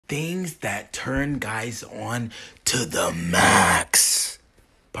Things that turn guys on to the max.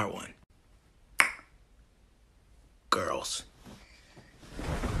 Part 1. Girls.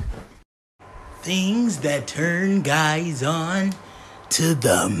 Things that turn guys on to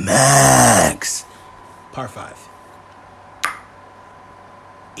the max. Part 5.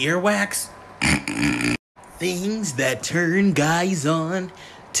 Earwax. Things that turn guys on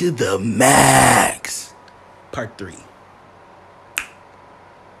to the max. Part 3.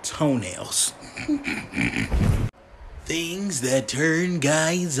 Toenails. Things that turn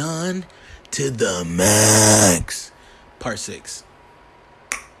guys on to the max. Part 6.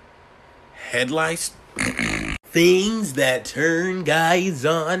 Headlights. Things that turn guys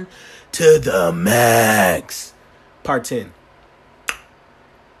on to the max. Part 10.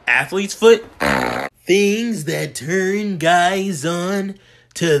 Athlete's foot. Things that turn guys on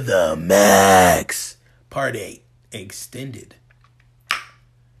to the max. Part 8. Extended.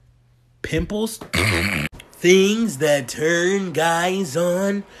 Pimples. Things that turn guys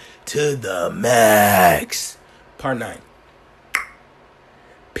on to the max. Part 9.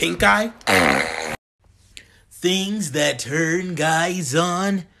 Pink eye. Things that turn guys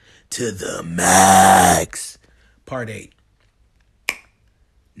on to the max. Part 8.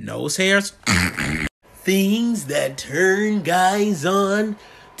 Nose hairs. Things that turn guys on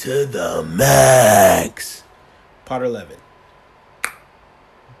to the max. Part 11.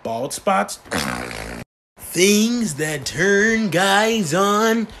 Bald spots. Things that turn guys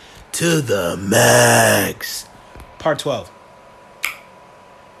on to the max. Part 12.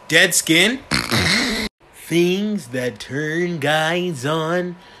 Dead skin. Things that turn guys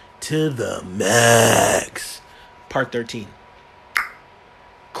on to the max. Part 13.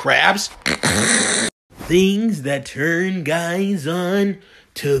 Crabs. Things that turn guys on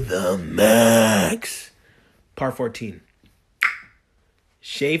to the max. Part 14.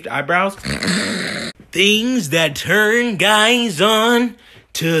 Shaved eyebrows. Things that turn guys on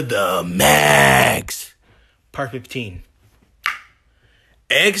to the max. Part 15.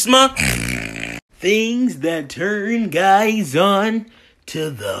 Eczema. Things that turn guys on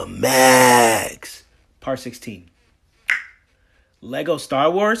to the max. Part 16. Lego Star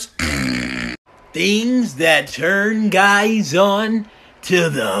Wars. Things that turn guys on to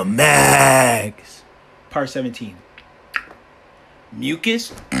the max. Part 17.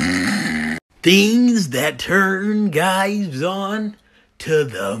 Mucus. Things that turn guys on to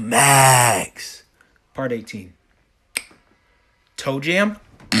the max. Part 18. Toe jam.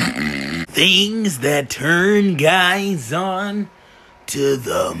 Things that turn guys on to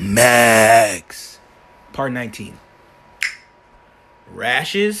the max. Part 19.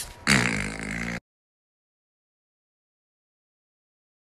 Rashes.